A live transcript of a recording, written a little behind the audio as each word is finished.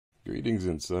Greetings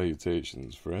and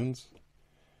salutations, friends.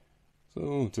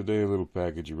 So today a little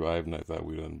package arrived and I thought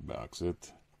we'd unbox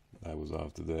it. I was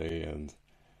off today and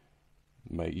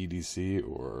my EDC,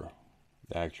 or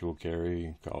actual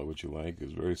carry, call it what you like,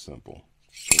 is very simple.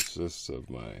 It consists of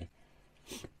my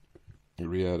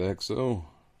Riyadh XO,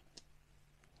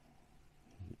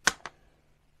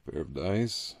 pair of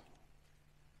dice,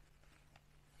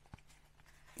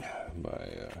 my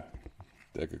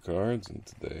deck of cards, and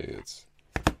today it's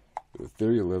the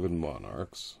 3011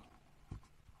 Monarchs,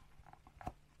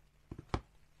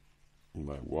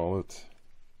 my wallet,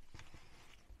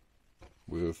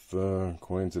 with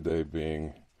coin today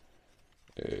being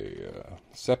a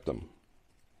septum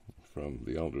from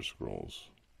the Elder Scrolls.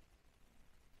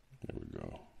 There we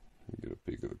go. Get a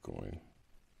peek of the coin.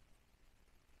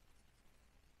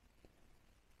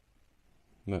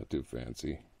 Not too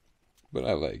fancy, but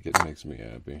I like it. It makes me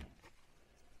happy.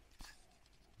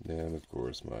 And of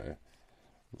course my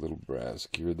little brass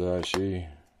kirdashi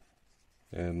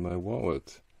and my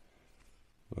wallet,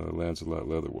 Lancelot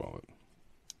leather wallet.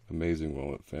 Amazing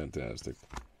wallet, fantastic.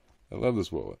 I love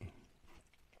this wallet.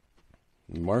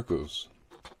 Marcos,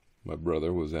 my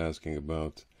brother, was asking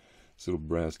about this little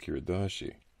brass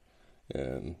kirdashi,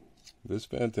 and this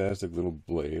fantastic little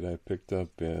blade I picked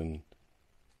up in,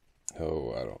 I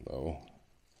don't know,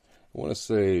 I want to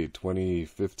say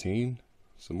 2015,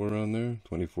 somewhere around there,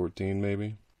 2014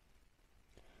 maybe.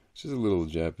 It's just a little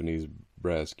Japanese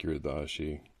brass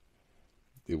kirdashi.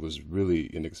 It was really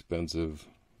inexpensive.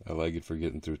 I like it for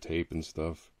getting through tape and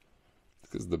stuff,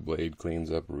 because the blade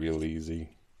cleans up real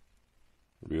easy.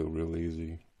 Real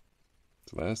easy.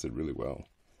 It's lasted really well.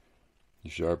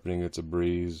 You're sharpening, it's a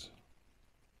breeze.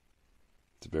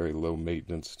 It's a very low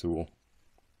maintenance tool.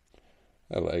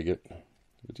 I like it.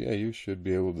 But yeah, you should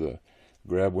be able to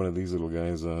grab one of these little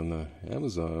guys on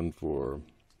Amazon for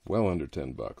well under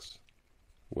 10 bucks.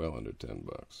 Well under 10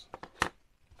 bucks.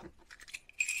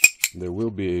 There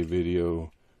will be a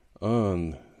video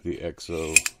on the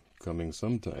XO coming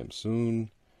sometime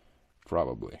soon.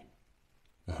 Probably.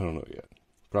 I don't know yet.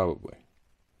 Probably.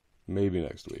 Maybe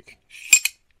next week.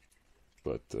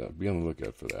 But be on the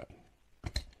lookout for that.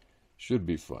 Should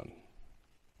be fun.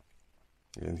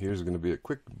 And here's going to be a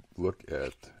quick look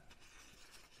at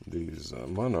these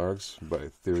Monarchs by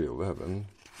 3011.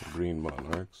 Green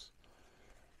Monarchs.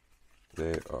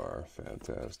 They are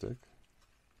fantastic.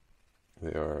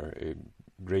 They are a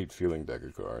great feeling deck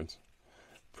of cards.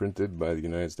 Printed by the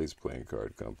United States Playing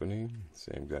Card Company.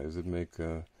 Same guys that make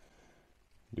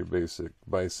your basic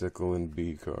bicycle and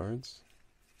B cards.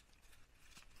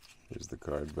 Here's the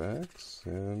card backs,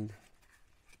 and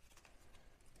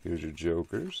here's your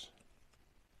jokers.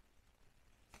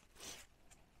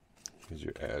 Here's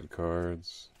your ad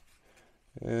cards,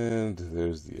 and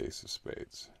there's the Ace of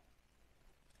Spades.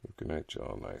 Looking at you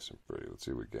all nice and pretty. Let's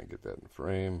see if we can get that in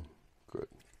frame. Good.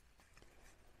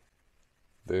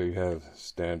 There you have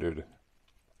standard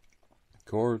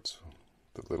courts,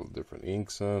 with little different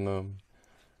inks on them,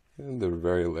 and they're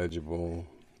very legible,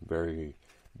 very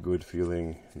good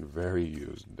feeling, and very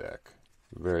used deck.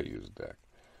 Very used deck.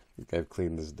 I think I've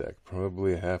cleaned this deck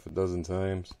probably half a dozen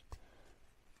times.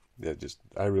 Yeah,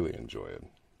 I really enjoy it.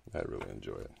 I really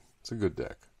enjoy it. It's a good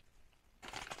deck.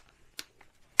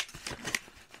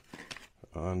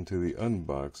 On to the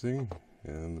unboxing,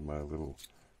 and my little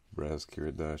brass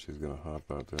kirdashi is going to hop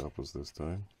out to help us this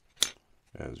time,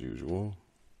 as usual.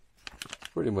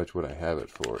 Pretty much what I have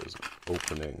it for is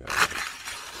opening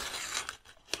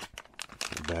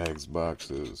bags,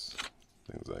 boxes,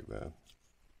 things like that.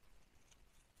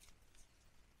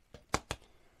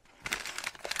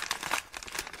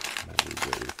 Are we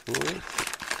ready for it?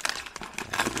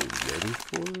 Are we ready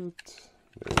for it?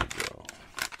 There we go.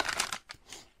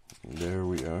 And there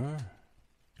we are.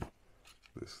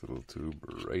 This little tube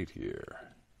right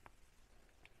here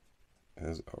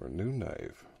as our new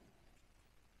knife.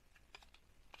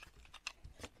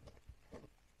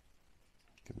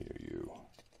 Come here, you.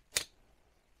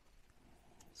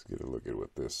 Let's get a look at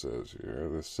what this says here.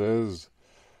 This says,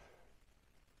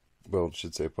 well, it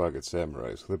should say Pocket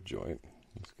Samurai slip joint.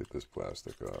 Let's get this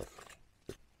plastic off.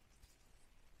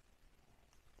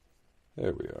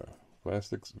 There we are.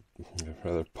 Plastics,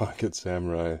 rather, Pocket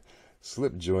Samurai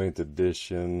slip joint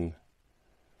edition.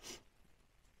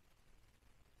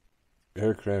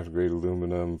 Aircraft grade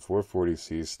aluminum,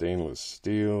 440C stainless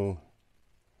steel.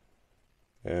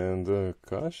 And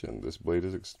caution, this blade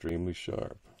is extremely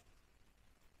sharp.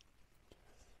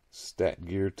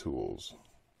 Statgear tools.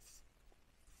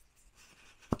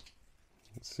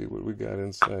 Let's see what we got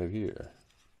inside here.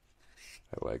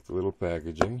 I like the little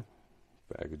packaging.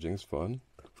 Packaging's fun.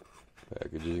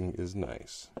 Packaging is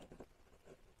nice.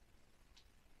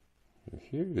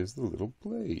 here is the little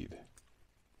blade.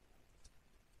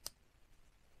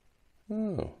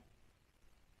 Oh,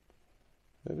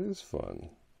 that is fun.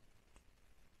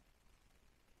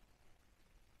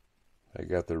 I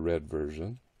got the red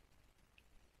version.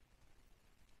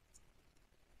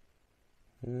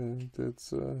 And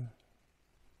it's a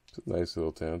nice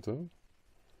little Tanto.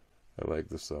 I like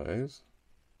the size.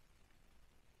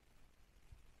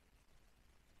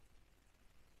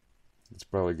 It's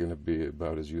probably going to be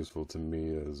about as useful to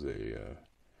me as a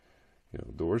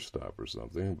doorstop or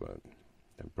something, but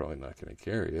I'm probably not going to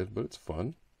carry it, but it's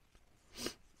fun.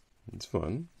 It's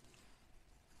fun.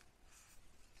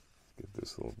 Get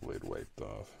this little blade wiped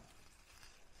off.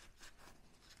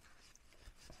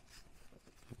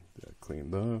 Get that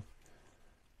cleaned off.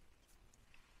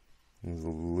 There's a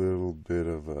little bit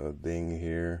of a ding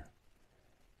here,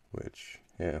 which,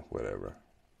 yeah, whatever.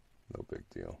 No big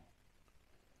deal.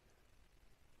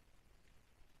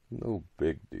 No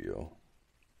big deal.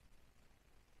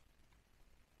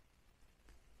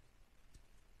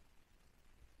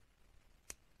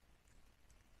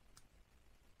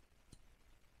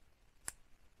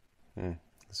 The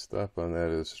stop on that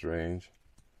is strange.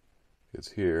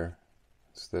 It's here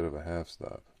instead of a half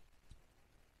stop.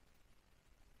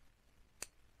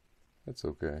 That's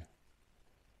okay.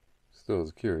 Still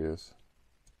is curious.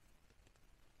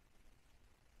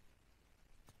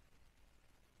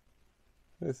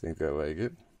 I think I like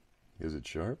it. Is it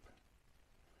sharp?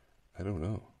 I don't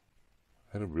know.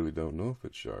 I really don't know if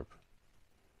it's sharp.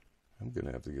 I'm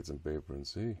gonna have to get some paper and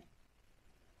see.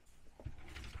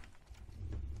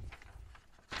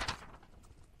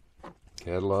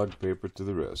 Catalog paper to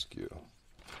the rescue.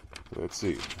 Let's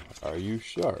see. Are you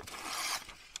sharp?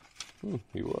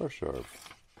 You are sharp.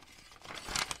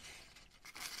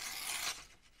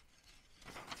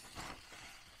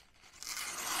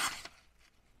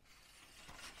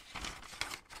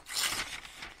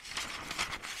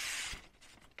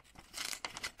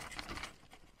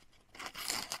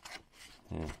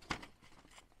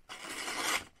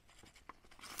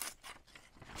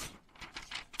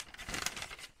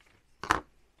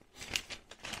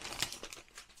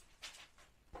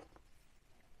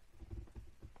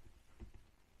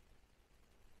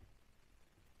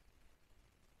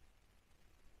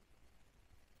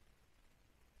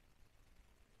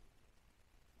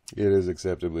 It is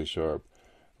acceptably sharp.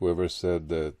 Whoever said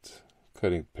that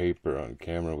cutting paper on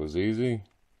camera was easy,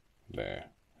 nah,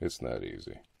 it's not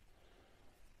easy.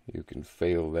 You can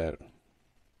fail that.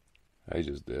 I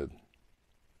just did.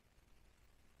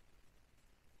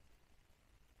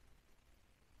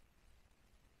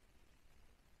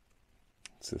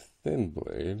 It's a thin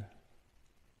blade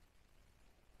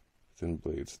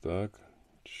stock,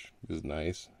 which is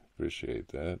nice. Appreciate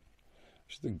that.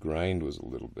 Just the grind was a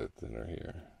little bit thinner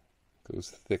here. It goes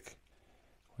thick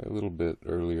quite a little bit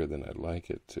earlier than I'd like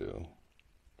it to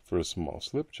for a small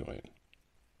slip joint.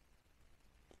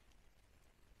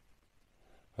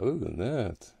 Other than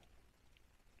that,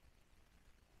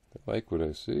 I like what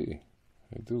I see.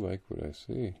 I do like what I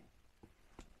see.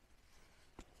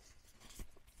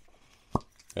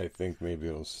 I think maybe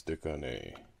it'll stick on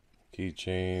a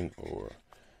keychain or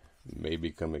may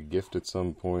become a gift at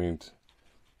some point.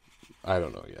 I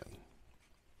don't know yet.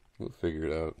 We'll figure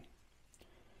it out.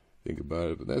 Think about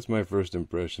it. But that's my first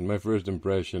impression. My first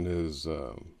impression is,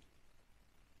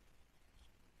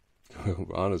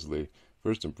 honestly,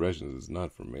 first impression is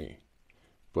not for me.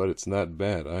 But it's not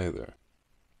bad either.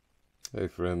 Hey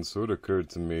friends, so it occurred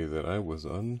to me that I was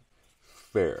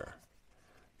unfair.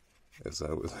 As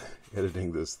I was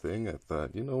editing this thing, I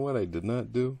thought, you know what I did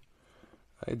not do?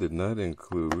 I did not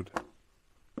include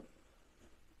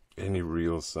any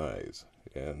real size.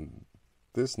 And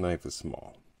this knife is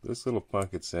small. This little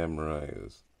pocket samurai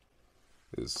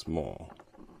is small.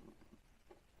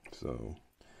 So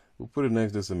we'll put it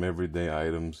next to some everyday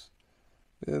items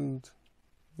and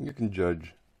you can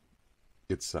judge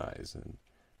its size and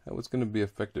how it's going to be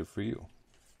effective for you.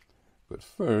 But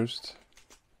first,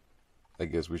 I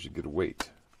guess we should get a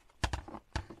weight.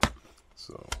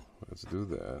 So let's do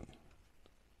that.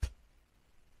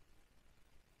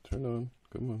 Turn on.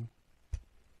 Come on.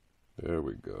 There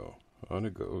we go. On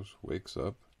it goes. Wakes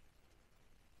up.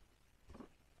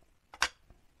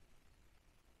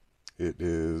 It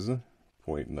is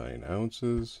 0.9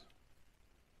 ounces.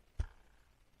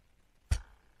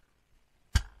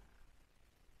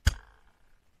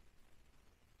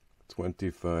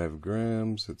 $25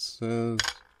 grams, it says.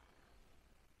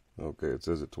 Okay, it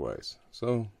says it twice.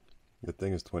 So, the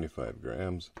thing is 25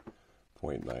 grams,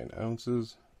 0.9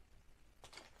 ounces.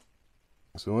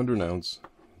 So under an ounce,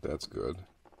 that's good.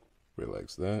 Really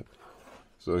likes that.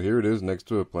 So here it is next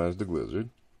to a plastic lizard.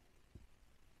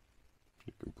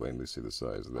 You can plainly see the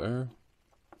size there.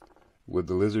 Would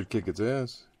the lizard kick its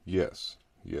ass? Yes.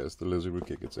 Yes, the lizard would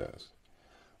kick its ass.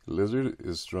 The lizard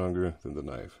is stronger than the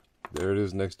knife. There it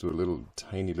is next to a little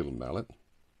tiny little mallet.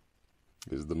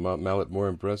 Is the mallet more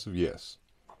impressive? Yes.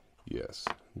 Yes.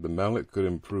 The mallet could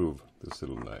improve this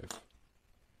little knife.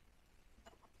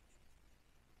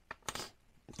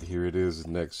 Here it is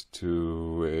next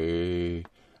to a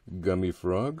gummy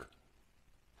frog.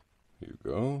 Here you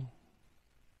go.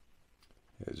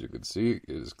 As you can see, it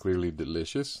is clearly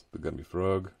delicious. The gummy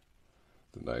frog.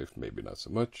 The knife, maybe not so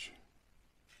much.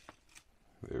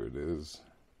 There it is.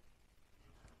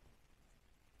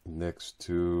 Next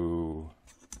to,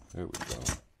 there we go.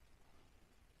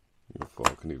 Your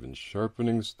Falcon even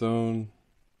sharpening stone.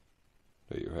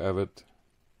 There you have it.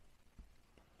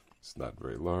 It's not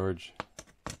very large.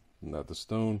 Not the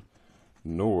stone,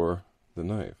 nor the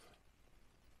knife.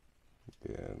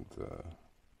 And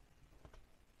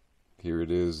here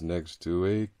it is next to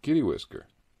a kitty whisker.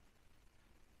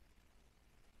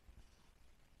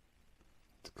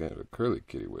 It's kind of a curly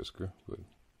kitty whisker, but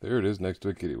there it is next to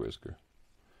a kitty whisker.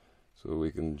 So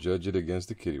we can judge it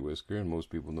against a kitty whisker, and most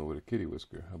people know what a kitty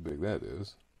whisker, how big that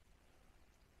is.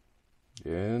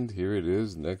 And here it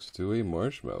is next to a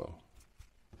marshmallow.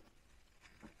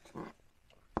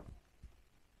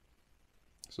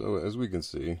 So as we can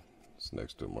see, it's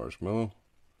next to a marshmallow.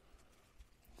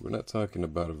 We're not talking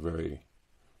about a very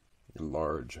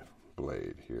large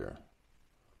blade here.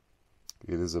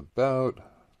 It is about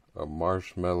a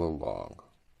marshmallow long.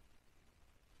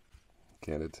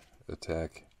 Can it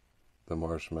attack the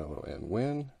marshmallow and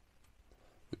win?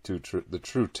 The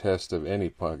true test of any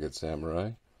pocket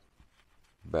samurai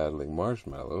battling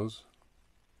marshmallows.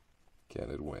 Can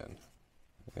it win?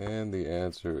 And the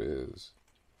answer is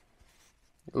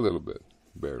a little bit,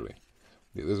 barely.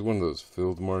 Yeah, this is one of those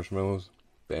filled marshmallows.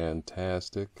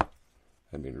 Fantastic.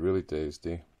 I mean, really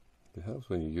tasty. It helps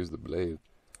when you use the blade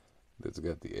that's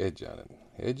got the edge on it.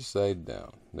 Edge side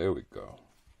down. There we go.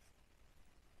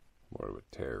 More of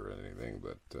a tear or anything,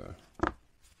 but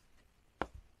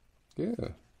yeah.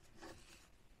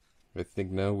 I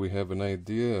think now we have an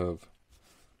idea of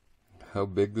how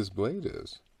big this blade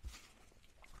is.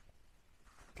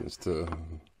 Against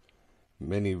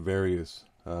many various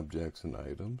objects and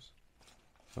items.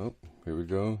 Oh, here we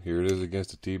go. Here it is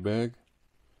against a tea bag.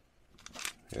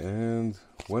 And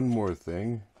one more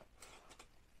thing.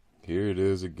 Here it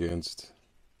is against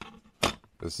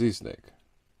a sea snake.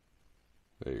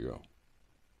 There you go.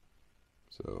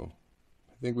 So,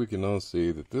 I think we can all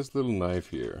see that this little knife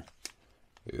here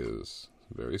is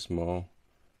very small,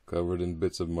 covered in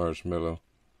bits of marshmallow,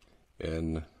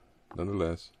 and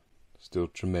nonetheless, still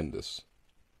tremendous.